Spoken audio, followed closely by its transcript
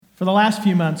For the last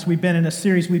few months, we've been in a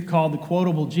series we've called The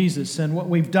Quotable Jesus, and what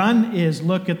we've done is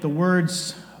look at the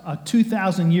words,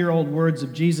 2,000-year-old words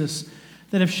of Jesus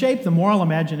that have shaped the moral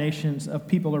imaginations of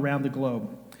people around the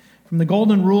globe. From the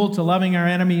golden rule to loving our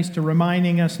enemies to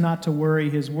reminding us not to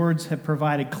worry, his words have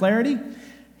provided clarity,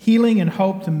 healing, and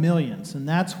hope to millions, and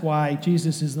that's why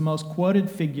Jesus is the most quoted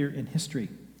figure in history.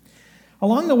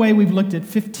 Along the way, we've looked at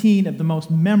 15 of the most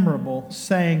memorable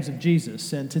sayings of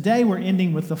Jesus, and today we're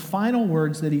ending with the final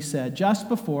words that he said just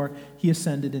before he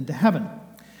ascended into heaven.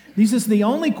 This is the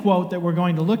only quote that we're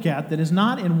going to look at that is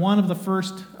not in one of the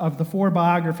first of the four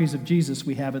biographies of Jesus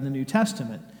we have in the New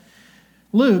Testament.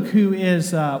 Luke, who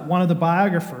is one of the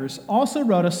biographers, also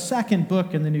wrote a second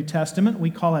book in the New Testament. We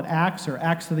call it Acts, or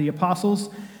Acts of the Apostles,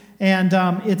 and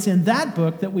it's in that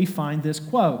book that we find this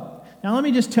quote. Now, let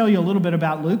me just tell you a little bit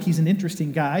about Luke. He's an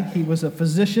interesting guy. He was a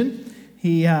physician.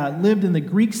 He lived in the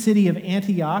Greek city of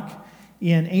Antioch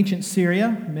in ancient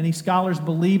Syria. Many scholars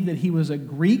believe that he was a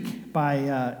Greek by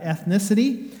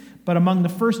ethnicity, but among the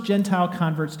first Gentile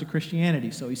converts to Christianity.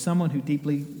 So he's someone who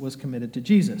deeply was committed to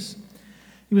Jesus.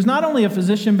 He was not only a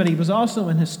physician, but he was also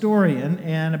an historian.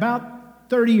 And about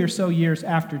 30 or so years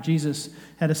after Jesus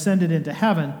had ascended into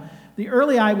heaven, the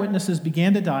early eyewitnesses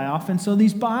began to die off, and so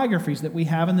these biographies that we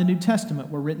have in the New Testament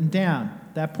were written down.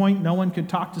 At that point, no one could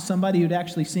talk to somebody who'd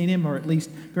actually seen him, or at least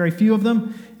very few of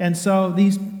them, and so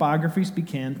these biographies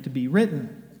began to be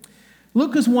written.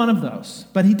 Luke is one of those,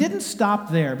 but he didn't stop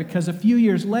there, because a few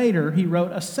years later, he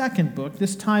wrote a second book,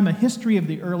 this time a history of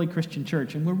the early Christian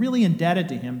church, and we're really indebted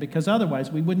to him, because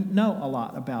otherwise we wouldn't know a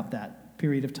lot about that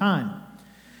period of time.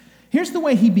 Here's the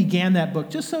way he began that book,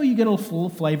 just so you get a full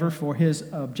flavor for his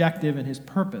objective and his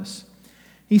purpose.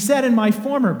 He said, in my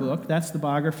former book, that's the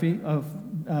biography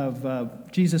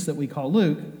of Jesus that we call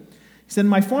Luke, he said, in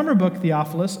my former book,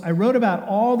 Theophilus, I wrote about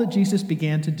all that Jesus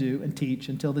began to do and teach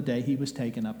until the day he was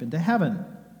taken up into heaven.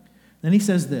 Then he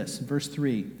says this, verse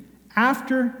 3,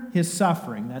 after his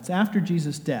suffering, that's after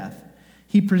Jesus' death,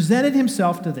 he presented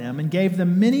himself to them and gave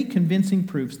them many convincing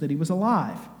proofs that he was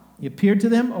alive. He appeared to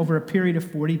them over a period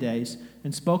of 40 days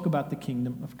and spoke about the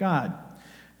kingdom of God.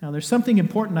 Now, there's something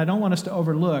important I don't want us to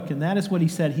overlook, and that is what he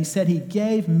said. He said he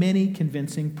gave many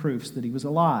convincing proofs that he was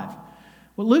alive.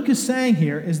 What Luke is saying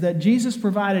here is that Jesus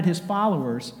provided his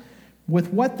followers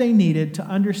with what they needed to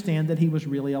understand that he was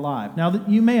really alive. Now,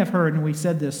 you may have heard, and we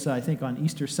said this, I think, on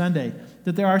Easter Sunday,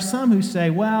 that there are some who say,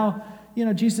 well,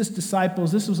 Jesus'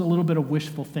 disciples, this was a little bit of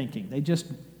wishful thinking. They just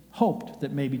hoped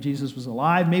that maybe Jesus was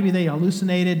alive. Maybe they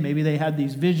hallucinated. Maybe they had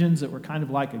these visions that were kind of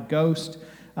like a ghost.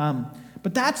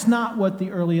 But that's not what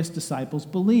the earliest disciples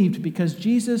believed, because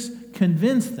Jesus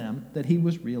convinced them that he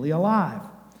was really alive.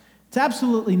 It's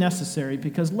absolutely necessary,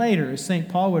 because later, as St.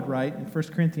 Paul would write in 1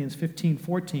 Corinthians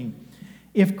 15:14,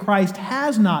 if Christ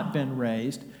has not been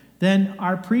raised, then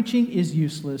our preaching is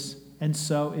useless, and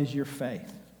so is your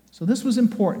faith. So this was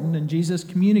important, and Jesus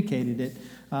communicated it,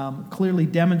 clearly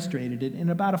demonstrated it in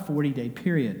about a 40-day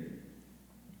period.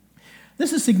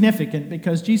 This is significant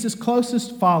because Jesus'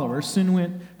 closest followers soon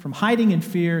went from hiding in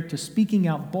fear to speaking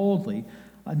out boldly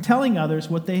and telling others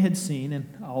what they had seen and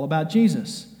all about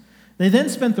Jesus. They then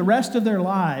spent the rest of their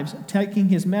lives taking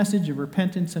his message of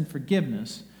repentance and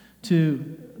forgiveness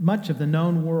to much of the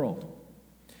known world.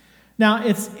 Now,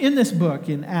 it's in this book,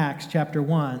 in Acts chapter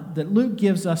 1, that Luke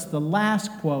gives us the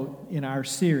last quote in our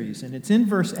series, and it's in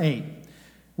verse 8.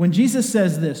 When Jesus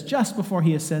says this, just before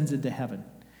he ascends into heaven,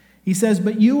 he says,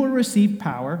 but you will receive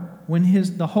power when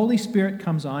the Holy Spirit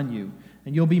comes on you,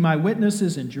 and you'll be my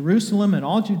witnesses in Jerusalem and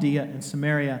all Judea and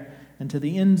Samaria and to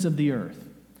the ends of the earth.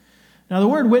 Now, the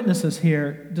word witnesses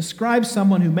here describes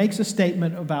someone who makes a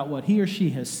statement about what he or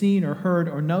she has seen or heard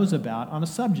or knows about on a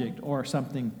subject or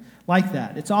something like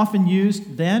that. It's often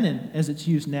used then, and as it's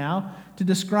used now, to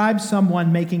describe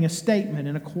someone making a statement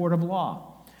in a court of law.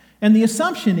 And the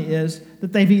assumption is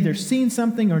that they've either seen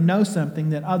something or know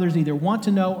something that others either want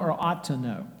to know or ought to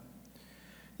know.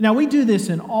 Now, we do this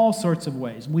in all sorts of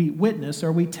ways. We witness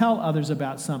or we tell others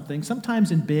about something,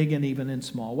 sometimes in big and even in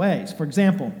small ways. For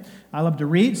example, I love to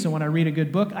read, so when I read a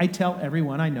good book, I tell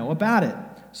everyone I know about it.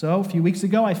 So a few weeks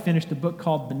ago, I finished a book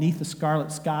called Beneath the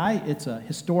Scarlet Sky. It's a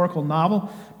historical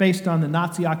novel based on the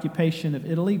Nazi occupation of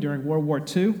Italy during World War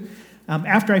II.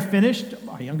 After I finished,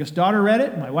 our youngest daughter read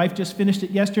it. My wife just finished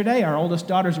it yesterday. Our oldest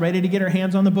daughter's ready to get her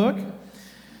hands on the book.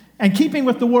 And keeping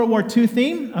with the World War II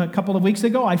theme, a couple of weeks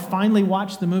ago, I finally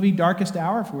watched the movie Darkest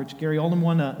Hour, for which Gary Oldman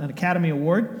won an Academy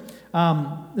Award.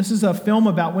 This is a film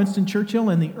about Winston Churchill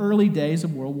in the early days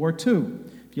of World War II.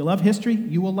 If you love history,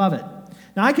 you will love it.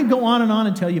 Now, I could go on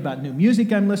and tell you about new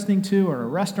music I'm listening to, or a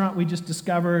restaurant we just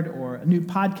discovered, or a new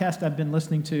podcast I've been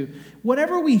listening to.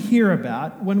 Whatever we hear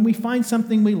about, when we find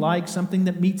something we like, something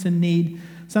that meets a need,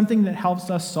 something that helps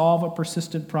us solve a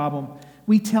persistent problem,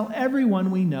 we tell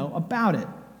everyone we know about it.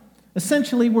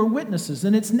 Essentially, we're witnesses,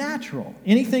 and it's natural.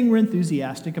 Anything we're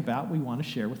enthusiastic about, we want to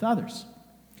share with others.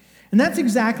 And that's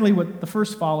exactly what the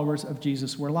first followers of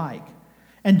Jesus were like.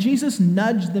 And Jesus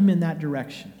nudged them in that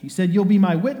direction. He said, "You'll be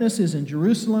my witnesses in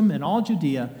Jerusalem and all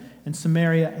Judea and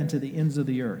Samaria and to the ends of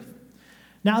the earth."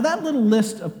 Now, that little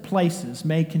list of places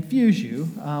may confuse you.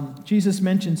 Jesus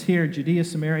mentions here Judea,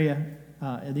 Samaria,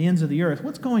 and the ends of the earth.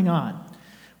 What's going on?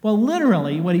 Well,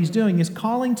 literally, what he's doing is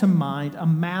calling to mind a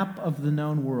map of the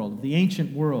known world, the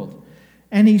ancient world.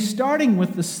 And he's starting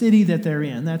with the city that they're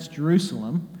in, that's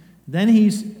Jerusalem. Then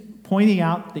he's pointing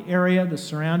out the area, the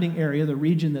surrounding area, the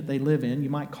region that they live in. You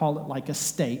might call it like a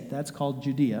state. That's called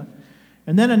Judea.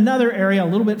 And then another area a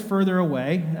little bit further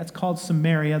away. That's called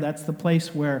Samaria. That's the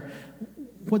place where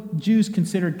what Jews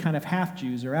considered kind of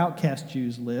half-Jews or outcast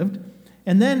Jews lived.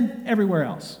 And then everywhere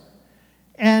else.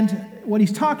 And what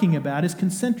he's talking about is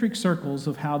concentric circles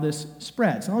of how this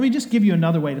spreads. Now, let me just give you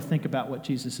another way to think about what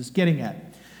Jesus is getting at.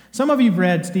 Some of you have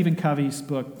read Stephen Covey's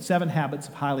book, 7 Habits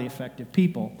of Highly Effective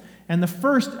People. And the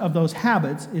first of those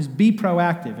habits is be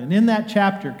proactive. And in that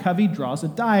chapter, Covey draws a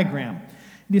diagram.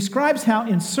 He describes how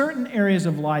in certain areas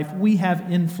of life we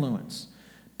have influence.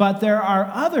 But there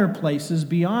are other places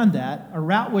beyond that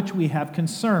around which we have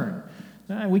concern.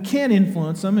 We can't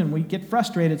influence them, and we get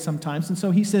frustrated sometimes. And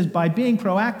so he says by being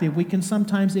proactive, we can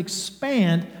sometimes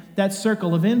expand that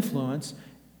circle of influence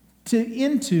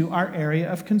into our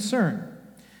area of concern.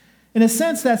 In a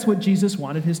sense, that's what Jesus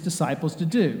wanted his disciples to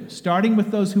do, starting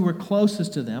with those who were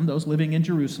closest to them, those living in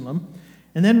Jerusalem,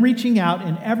 and then reaching out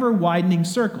in ever-widening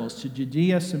circles to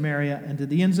Judea, Samaria, and to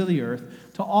the ends of the earth,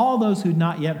 to all those who'd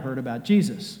not yet heard about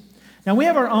Jesus. Now, we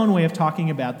have our own way of talking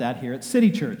about that here at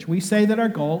City Church. We say that our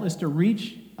goal is to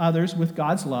reach others with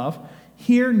God's love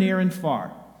here, near, and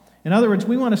far. In other words,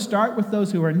 we want to start with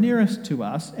those who are nearest to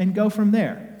us and go from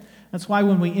there. That's why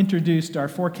when we introduced our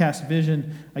Forecast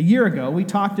Vision a year ago, we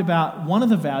talked about one of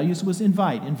the values was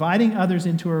inviting others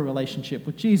into a relationship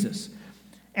with Jesus.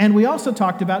 And we also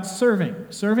talked about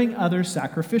serving others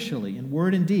sacrificially in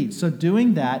word and deed. So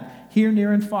doing that here,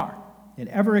 near, and far in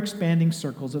ever-expanding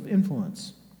circles of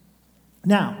influence.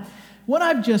 Now, what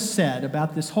I've just said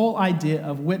about this whole idea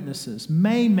of witnesses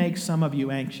may make some of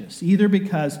you anxious, either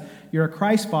because you're a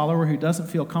Christ follower who doesn't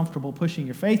feel comfortable pushing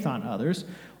your faith on others,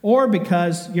 or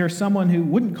because you're someone who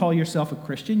wouldn't call yourself a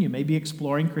Christian. You may be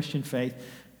exploring Christian faith,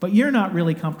 but you're not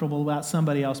really comfortable about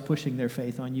somebody else pushing their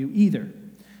faith on you either.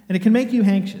 And it can make you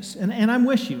anxious. And I'm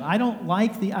with you. I don't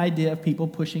like the idea of people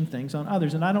pushing things on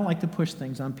others, and I don't like to push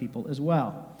things on people as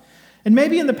well. And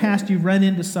maybe in the past you've run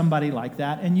into somebody like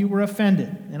that and you were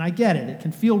offended. And I get it. It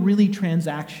can feel really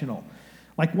transactional.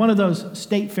 Like one of those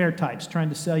state fair types trying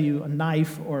to sell you a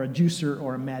knife or a juicer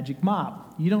or a magic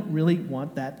mop. You don't really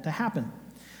want that to happen.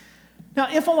 Now,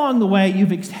 if along the way you've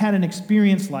had an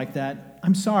experience like that,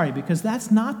 I'm sorry, because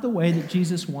that's not the way that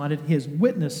Jesus wanted his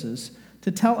witnesses to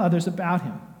tell others about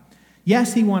him.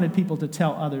 Yes, he wanted people to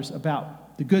tell others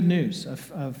about the good news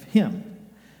of him.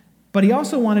 But he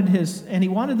also wanted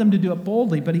them to do it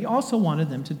boldly, but he also wanted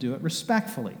them to do it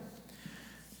respectfully.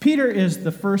 Peter is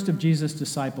the first of Jesus'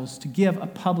 disciples to give a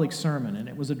public sermon, and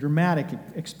it was a dramatic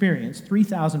experience.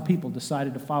 3,000 people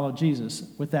decided to follow Jesus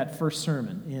with that first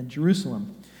sermon in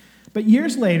Jerusalem. But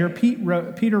years later,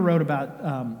 Peter wrote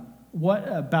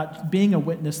about being a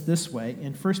witness this way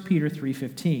in 1 Peter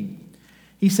 3:15.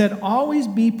 He said, "Always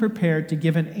be prepared to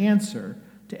give an answer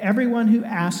to everyone who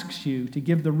asks you to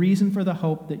give the reason for the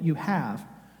hope that you have,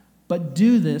 but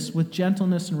do this with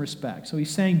gentleness and respect." So he's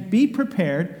saying, be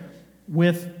prepared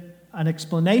with an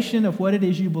explanation of what it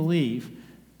is you believe,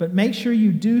 but make sure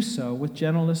you do so with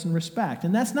gentleness and respect.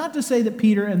 And that's not to say that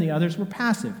Peter and the others were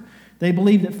passive. They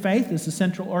believed that faith is the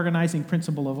central organizing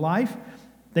principle of life.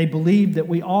 They believed that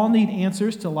we all need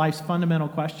answers to life's fundamental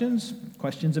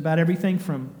questions about everything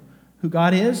from who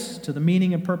God is to the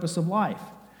meaning and purpose of life.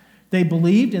 They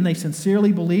believed, and they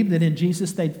sincerely believed, that in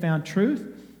Jesus they'd found truth.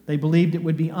 They believed it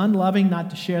would be unloving not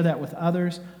to share that with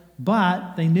others,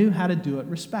 but they knew how to do it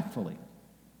respectfully.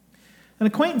 An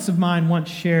acquaintance of mine once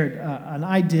shared an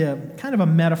idea, kind of a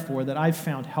metaphor that I've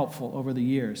found helpful over the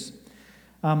years.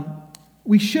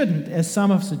 We shouldn't, as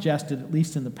some have suggested, at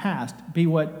least in the past, be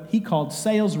what he called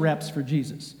sales reps for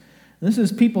Jesus. This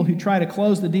is people who try to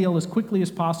close the deal as quickly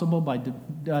as possible by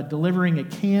delivering a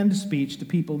canned speech to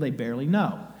people they barely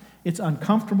know. It's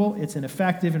uncomfortable, it's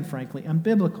ineffective, and frankly,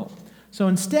 unbiblical. So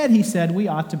instead, he said, we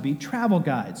ought to be travel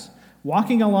guides.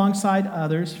 walking alongside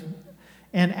others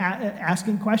and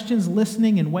asking questions,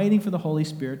 listening, and waiting for the Holy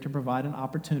Spirit to provide an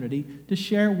opportunity to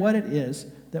share what it is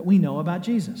that we know about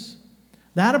Jesus.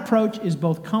 That approach is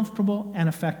both comfortable and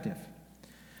effective.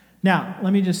 Now,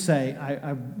 let me just say,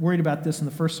 I worried about this in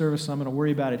the first service, so I'm going to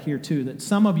worry about it here too, that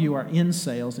some of you are in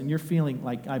sales and you're feeling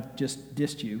like I've just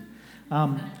dissed you.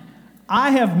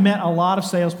 I have met a lot of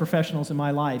sales professionals in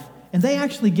my life, and they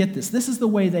actually get this. This is the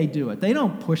way they do it. They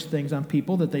don't push things on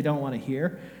people that they don't want to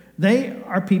hear. They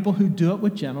are people who do it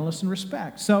with gentleness and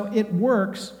respect. So it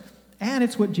works, and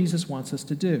it's what Jesus wants us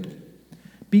to do.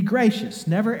 Be gracious,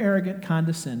 never arrogant,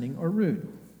 condescending, or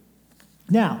rude.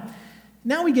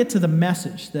 Now we get to the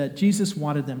message that Jesus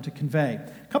wanted them to convey.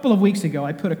 A couple of weeks ago,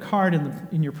 I put a card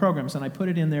in your programs, and I put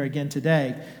it in there again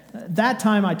today. That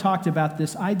time I talked about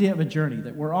this idea of a journey,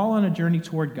 that we're all on a journey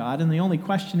toward God, and the only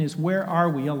question is, where are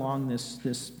we along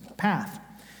this path?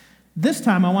 This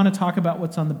time I want to talk about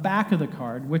what's on the back of the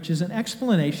card, which is an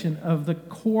explanation of the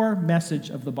core message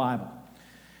of the Bible.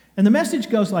 And the message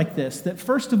goes like this, that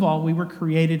first of all, we were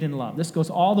created in love. This goes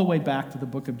all the way back to the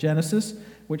book of Genesis,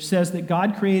 which says that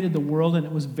God created the world and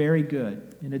it was very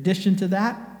good. In addition to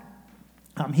that,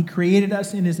 he created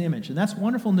us in his image. And that's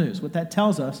wonderful news. What that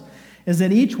tells us is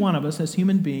that each one of us as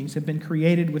human beings have been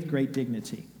created with great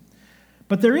dignity.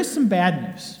 But there is some bad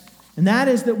news, and that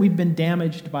is that we've been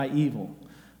damaged by evil.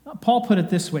 Paul put it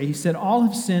this way. He said, all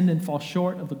have sinned and fall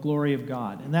short of the glory of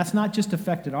God. And that's not just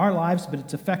affected our lives, but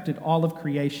it's affected all of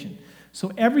creation.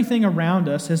 So everything around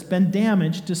us has been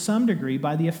damaged to some degree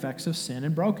by the effects of sin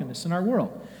and brokenness in our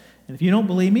world. And if you don't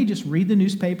believe me, just read the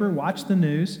newspaper, watch the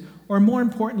news, or more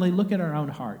importantly, look at our own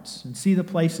hearts and see the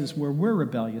places where we're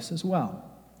rebellious as well.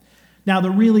 Now,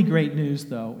 the really great news,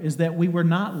 though, is that we were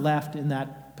not left in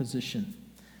that position.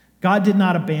 God did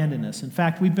not abandon us. In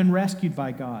fact, we've been rescued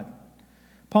by God.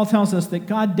 Paul tells us that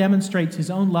God demonstrates his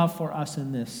own love for us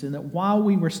in this, and that while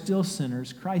we were still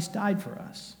sinners, Christ died for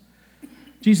us.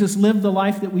 Jesus lived the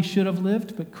life that we should have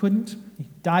lived, but couldn't. He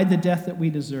died the death that we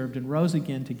deserved and rose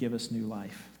again to give us new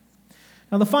life.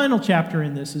 Now, the final chapter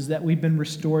in this is that we've been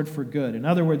restored for good. In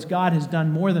other words, God has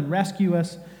done more than rescue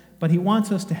us, but he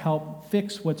wants us to help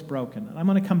fix what's broken. And I'm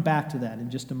going to come back to that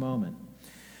in just a moment.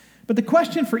 But the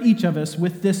question for each of us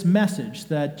with this message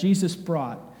that Jesus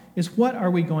brought is, what are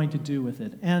we going to do with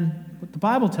it? And what the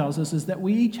Bible tells us is that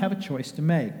we each have a choice to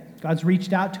make. God's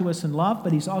reached out to us in love,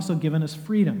 but he's also given us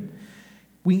freedom.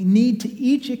 We need to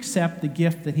each accept the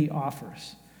gift that he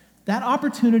offers. That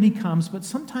opportunity comes, but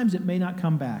sometimes it may not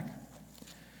come back.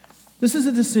 This is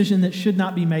a decision that should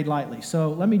not be made lightly.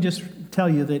 So let me just tell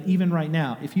you that even right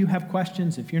now, if you have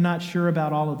questions, if you're not sure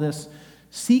about all of this,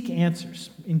 seek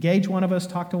answers. Engage one of us,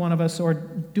 talk to one of us, or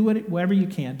do it wherever you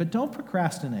can, but don't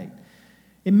procrastinate.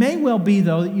 It may well be,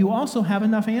 though, that you also have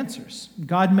enough answers.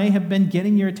 God may have been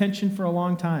getting your attention for a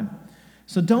long time.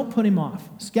 So don't put him off.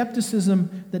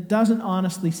 Skepticism that doesn't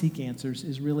honestly seek answers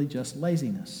is really just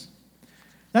laziness.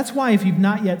 That's why if you've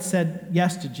not yet said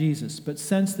yes to Jesus, but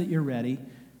sense that you're ready,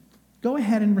 go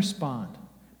ahead and respond.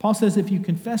 Paul says if you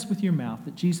confess with your mouth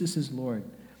that Jesus is Lord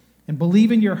and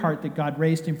believe in your heart that God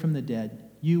raised him from the dead,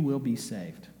 you will be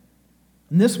saved.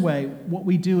 In this way, what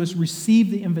we do is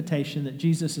receive the invitation that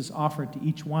Jesus has offered to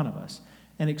each one of us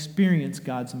and experience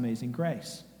God's amazing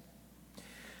grace.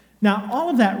 Now, all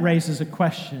of that raises a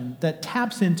question that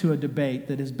taps into a debate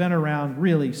that has been around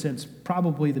really since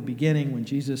probably the beginning when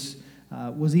Jesus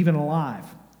was even alive.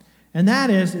 And that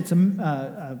is, it's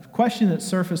a question that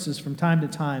surfaces from time to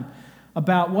time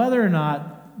about whether or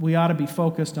not we ought to be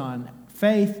focused on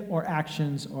faith or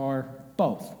actions or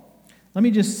both. Let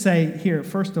me just say here,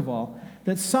 first of all,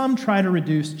 that some try to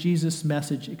reduce Jesus'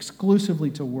 message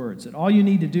exclusively to words. That all you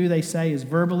need to do, they say, is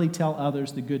verbally tell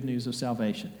others the good news of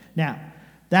salvation. Now,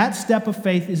 that step of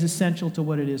faith is essential to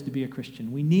what it is to be a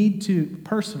Christian. We need to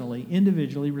personally,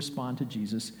 individually respond to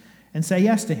Jesus and say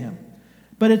yes to him.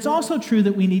 But it's also true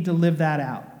that we need to live that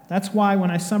out. That's why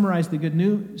when I summarized the good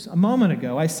news a moment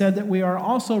ago, I said that we are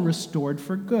also restored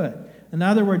for good. In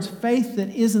other words, faith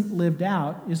that isn't lived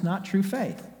out is not true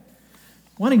faith.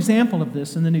 One example of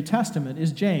this in the New Testament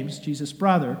is James, Jesus'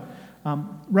 brother,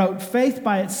 wrote, "Faith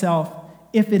by itself,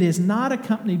 if it is not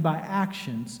accompanied by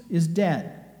actions, is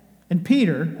dead." And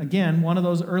Peter, again, one of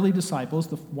those early disciples,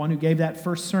 the one who gave that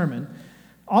first sermon,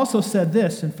 also said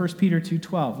this in 1 Peter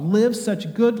 2:12, "Live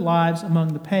such good lives among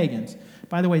the pagans."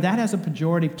 By the way, that has a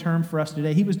pejorative term for us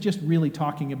today. He was just really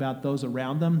talking about those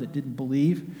around them that didn't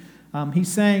believe. He's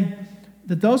saying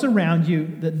that those around you,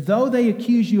 that though they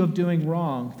accuse you of doing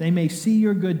wrong, they may see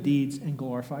your good deeds and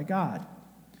glorify God.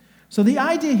 So the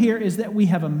idea here is that we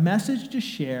have a message to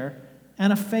share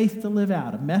and a faith to live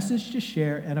out. A message to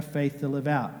share and a faith to live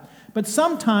out. But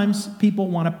sometimes people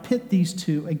want to pit these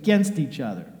two against each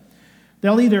other.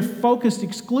 They'll either focus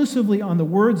exclusively on the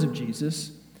words of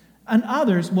Jesus, and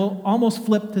others will almost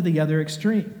flip to the other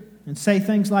extreme and say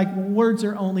things like, words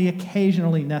are only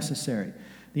occasionally necessary.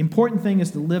 The important thing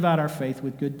is to live out our faith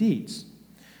with good deeds.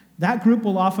 That group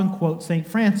will often quote St.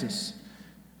 Francis,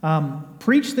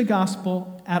 preach the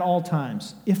gospel at all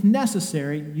times. If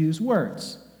necessary, use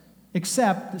words.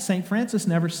 Except that St. Francis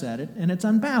never said it, and it's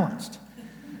unbalanced.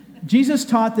 Jesus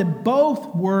taught that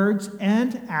both words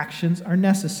and actions are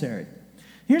necessary.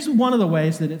 Here's one of the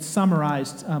ways that it's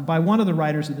summarized by one of the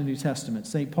writers of the New Testament,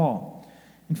 St. Paul.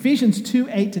 In Ephesians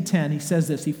 2:8-10, he says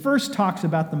this. He first talks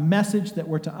about the message that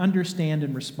we're to understand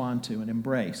and respond to and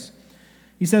embrace.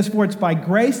 He says, "For it's by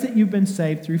grace that you've been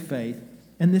saved through faith,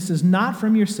 and this is not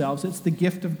from yourselves, it's the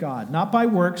gift of God, not by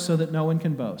works so that no one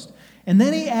can boast." And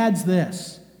then he adds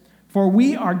this, "For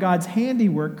we are God's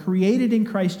handiwork, created in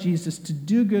Christ Jesus to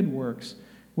do good works,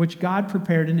 which God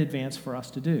prepared in advance for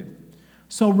us to do."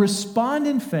 So respond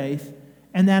in faith,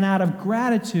 and then out of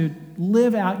gratitude,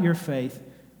 live out your faith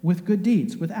with good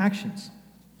deeds, with actions.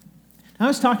 I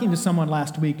was talking to someone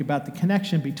last week about the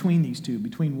connection between these two,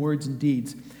 between words and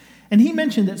deeds. And he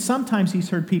mentioned that sometimes he's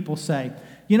heard people say,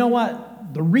 you know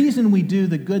what, the reason we do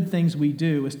the good things we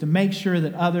do is to make sure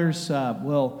that others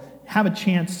will have a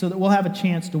chance, so that we'll have a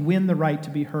chance to win the right to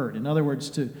be heard. In other words,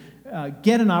 to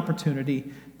get an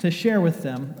opportunity to share with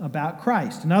them about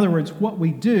Christ. In other words, what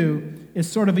we do is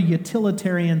sort of a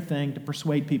utilitarian thing to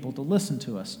persuade people to listen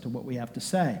to us, to what we have to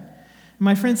say. And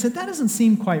my friend said, that doesn't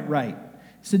seem quite right.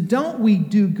 He said, don't we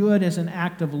do good as an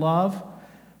act of love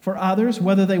for others,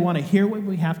 whether they want to hear what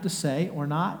we have to say or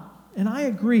not? And I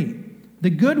agree.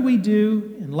 The good we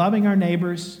do in loving our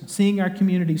neighbors, seeing our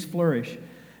communities flourish,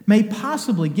 may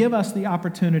possibly give us the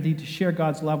opportunity to share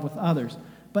God's love with others.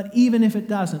 But even if it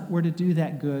doesn't, we're to do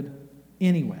that good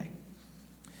anyway.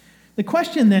 The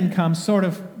question then comes sort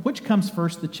of, which comes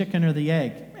first, the chicken or the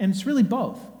egg? And it's really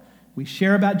both. We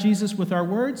share about Jesus with our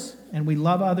words, and we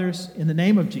love others in the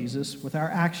name of Jesus with our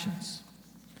actions.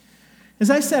 As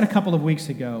I said a couple of weeks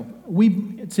ago,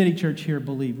 we at City Church here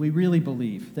we really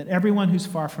believe that everyone who's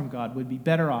far from God would be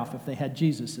better off if they had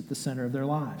Jesus at the center of their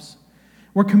lives.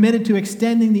 We're committed to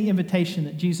extending the invitation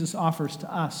that Jesus offers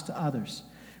to us, to others.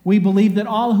 We believe that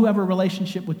all who have a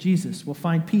relationship with Jesus will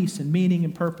find peace and meaning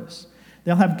and purpose.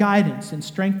 They'll have guidance and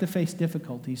strength to face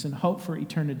difficulties and hope for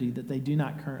eternity that they do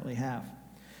not currently have.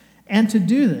 And to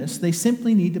do this, they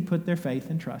simply need to put their faith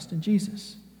and trust in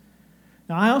Jesus.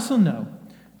 Now, I also know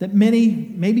that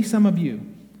many, maybe some of you,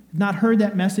 have not heard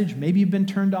that message. Maybe you've been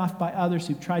turned off by others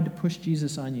who've tried to push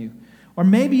Jesus on you. Or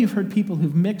maybe you've heard people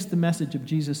who've mixed the message of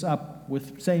Jesus up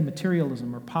with, say,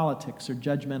 materialism or politics or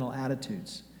judgmental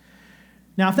attitudes.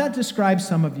 Now, if that describes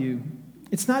some of you,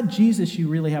 it's not Jesus you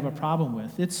really have a problem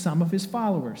with. It's some of his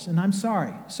followers. And I'm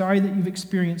sorry. Sorry that you've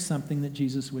experienced something that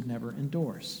Jesus would never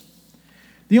endorse.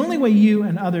 The only way you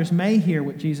and others may hear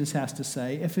what Jesus has to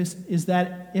say is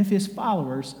that if his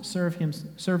followers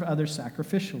serve others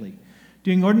sacrificially,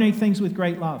 doing ordinary things with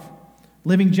great love,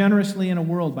 living generously in a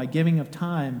world by giving of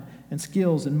time and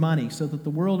skills and money so that the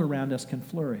world around us can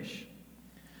flourish.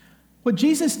 What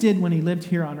Jesus did when he lived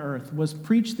here on earth was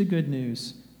preach the good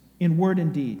news in word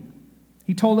and deed.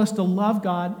 He told us to love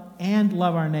God and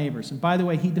love our neighbors. And by the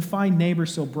way, he defined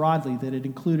neighbors so broadly that it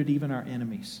included even our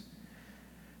enemies.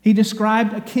 He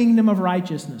described a kingdom of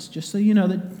righteousness, just so you know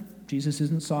that Jesus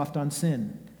isn't soft on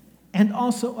sin, and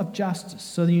also of justice,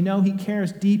 so that you know he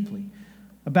cares deeply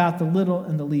about the little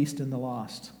and the least and the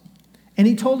lost. And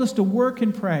he told us to work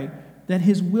and pray that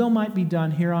his will might be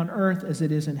done here on earth as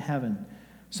it is in heaven.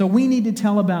 So we need to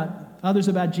tell others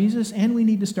about Jesus, and we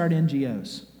need to start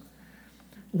NGOs.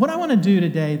 What I want to do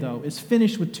today, though, is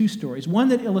finish with two stories. One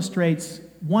that illustrates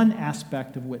one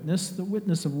aspect of witness, the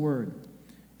witness of word,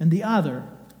 and the other,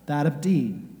 that of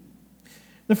deed.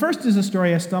 The first is a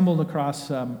story I stumbled across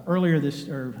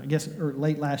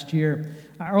late last year.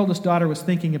 Our oldest daughter was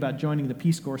thinking about joining the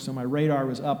Peace Corps, so my radar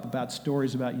was up about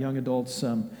stories about young adults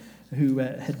who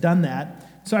had done that.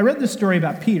 So I read this story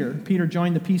about Peter. Peter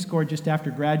joined the Peace Corps just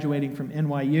after graduating from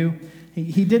NYU.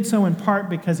 He did so in part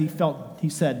because he felt, he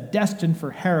said, destined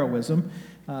for heroism.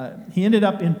 He ended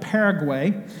up in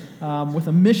Paraguay with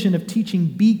a mission of teaching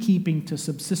beekeeping to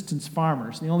subsistence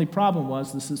farmers. The only problem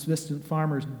was the subsistence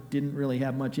farmers didn't really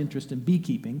have much interest in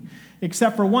beekeeping,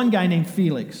 except for one guy named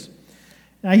Felix.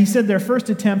 Now, he said their first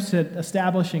attempts at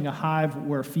establishing a hive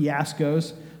were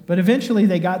fiascos, but eventually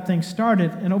they got things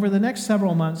started, and over the next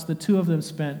several months, the two of them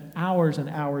spent hours and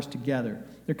hours together.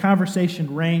 Their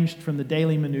conversation ranged from the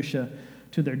daily minutia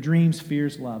to their dreams,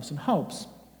 fears, loves, and hopes.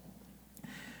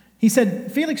 He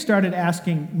said, Felix started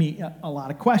asking me a lot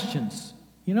of questions.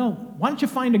 Why don't you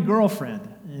find a girlfriend?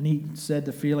 And he said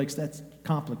to Felix, that's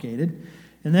complicated.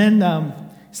 And then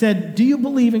said, do you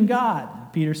believe in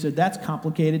God? Peter said, that's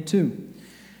complicated too.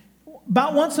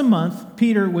 About once a month,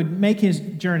 Peter would make his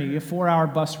journey, a 4-hour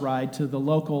bus ride to the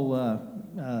local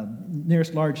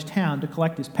nearest large town to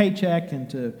collect his paycheck and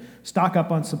to stock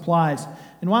up on supplies.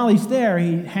 And while he's there,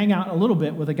 he'd hang out a little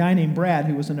bit with a guy named Brad,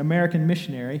 who was an American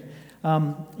missionary.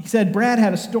 He said Brad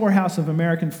had a storehouse of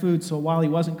American food, so while he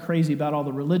wasn't crazy about all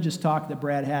the religious talk that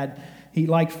Brad had, he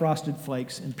liked Frosted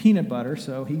Flakes and peanut butter,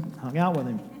 so he hung out with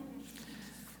him.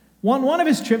 One of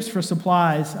his trips for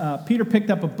supplies, Peter picked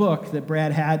up a book that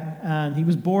Brad had, and he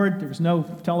was bored. There was no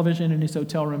television in his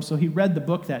hotel room, so he read the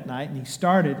book that night, and he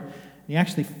started, and he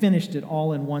actually finished it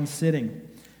all in one sitting.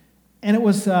 And it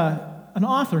was an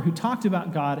author who talked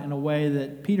about God in a way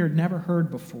that Peter had never heard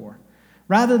before.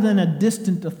 Rather than a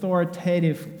distant,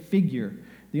 authoritative figure,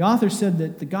 the author said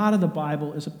that the God of the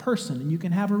Bible is a person, and you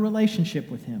can have a relationship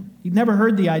with him. He'd never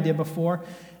heard the idea before,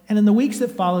 and in the weeks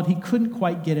that followed, he couldn't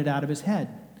quite get it out of his head.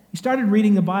 He started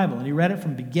reading the Bible, and he read it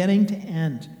from beginning to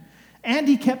end. And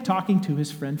he kept talking to his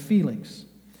friend Felix.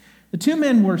 The two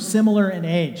men were similar in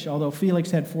age, although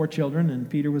Felix had 4 children and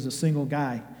Peter was a single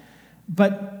guy.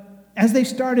 But as they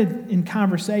started in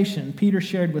conversation, Peter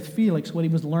shared with Felix what he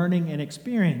was learning and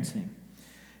experiencing.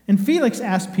 And Felix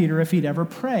asked Peter if he'd ever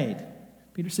prayed.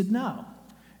 Peter said no.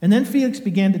 And then Felix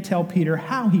began to tell Peter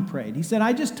how he prayed. He said,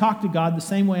 I just talk to God the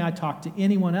same way I talk to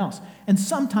anyone else. And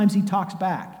sometimes he talks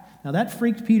back. Now that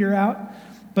freaked Peter out,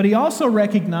 but he also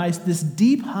recognized this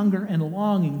deep hunger and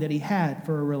longing that he had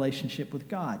for a relationship with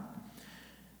God.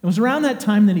 It was around that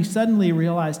time that he suddenly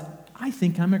realized, I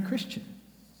think I'm a Christian,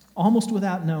 almost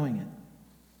without knowing it.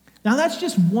 Now that's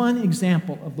just one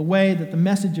example of the way that the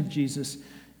message of Jesus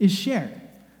is shared,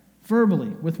 verbally,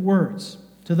 with words,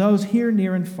 to those here,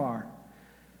 near, and far.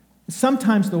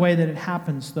 Sometimes the way that it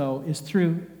happens, though, is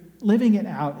through living it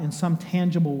out in some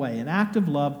tangible way, an act of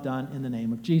love done in the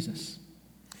name of Jesus.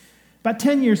 About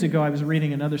 10 years ago, I was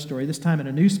reading another story, this time in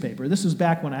a newspaper. This was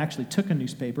back when I actually took a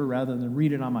newspaper rather than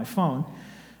read it on my phone.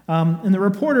 And the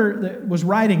reporter that was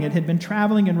writing it had been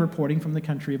traveling and reporting from the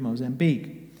country of Mozambique.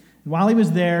 And while he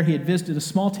was there, he had visited a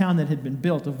small town that had been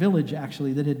built, a village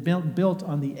actually, that had been built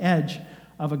on the edge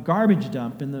of a garbage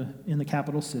dump in the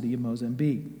capital city of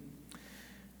Mozambique.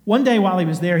 One day while he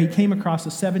was there, he came across a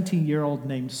 17-year-old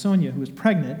named Sonia who was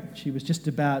pregnant. She was just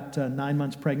about 9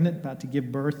 months pregnant, about to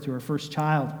give birth to her first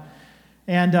child.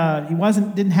 And he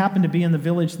didn't happen to be in the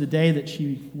village the day that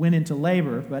she went into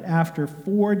labor, but after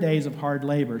 4 days of hard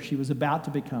labor, she was about to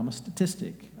become a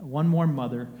statistic, one more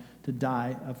mother to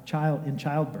die in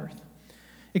childbirth.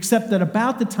 Except that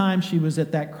about the time she was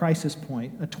at that crisis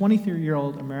point, a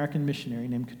 23-year-old American missionary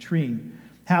named Katrine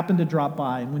happened to drop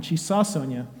by, and when she saw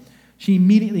Sonia, she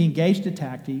immediately engaged a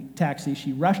taxi,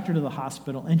 she rushed her to the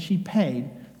hospital, and she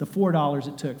paid the $4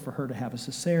 it took for her to have a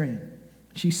cesarean.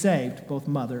 She saved both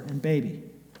mother and baby.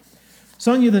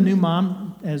 Sonia, the new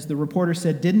mom, as the reporter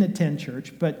said, didn't attend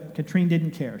church, but Katrine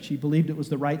didn't care. She believed it was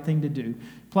the right thing to do.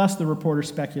 Plus, the reporter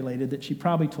speculated that she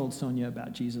probably told Sonia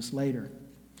about Jesus later.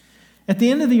 At the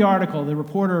end of the article, the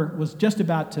reporter was just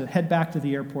about to head back to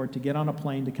the airport to get on a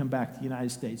plane to come back to the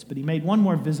United States, but he made one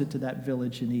more visit to that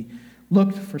village, and he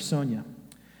looked for Sonia.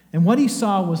 And what he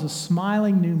saw was a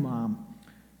smiling new mom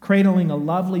cradling a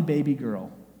lovely baby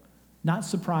girl, not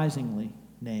surprisingly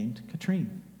named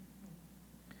Katrine.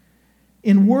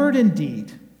 In word and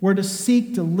deed, we're to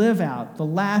seek to live out the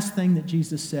last thing that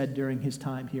Jesus said during his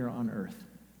time here on earth.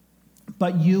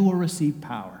 But you will receive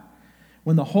power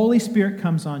when the Holy Spirit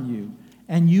comes on you,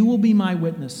 and you will be my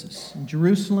witnesses in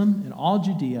Jerusalem, in all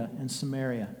Judea and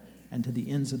Samaria, and to the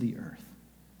ends of the earth.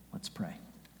 Let's pray.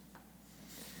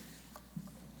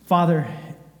 Father,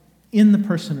 in the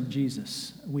person of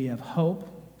Jesus, we have hope,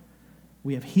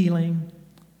 we have healing,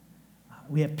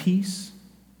 we have peace.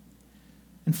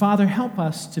 And Father, help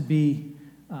us to be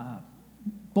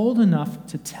bold enough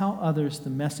to tell others the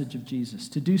message of Jesus,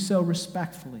 to do so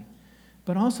respectfully,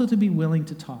 but also to be willing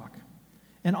to talk,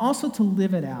 and also to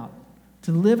live it out,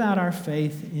 to live out our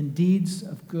faith in deeds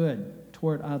of good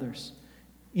toward others,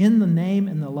 in the name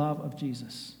and the love of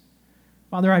Jesus.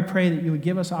 Father, I pray that you would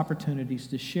give us opportunities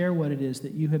to share what it is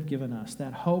that you have given us,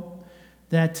 that hope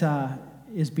that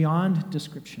is beyond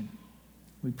description.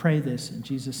 We pray this in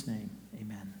Jesus' name.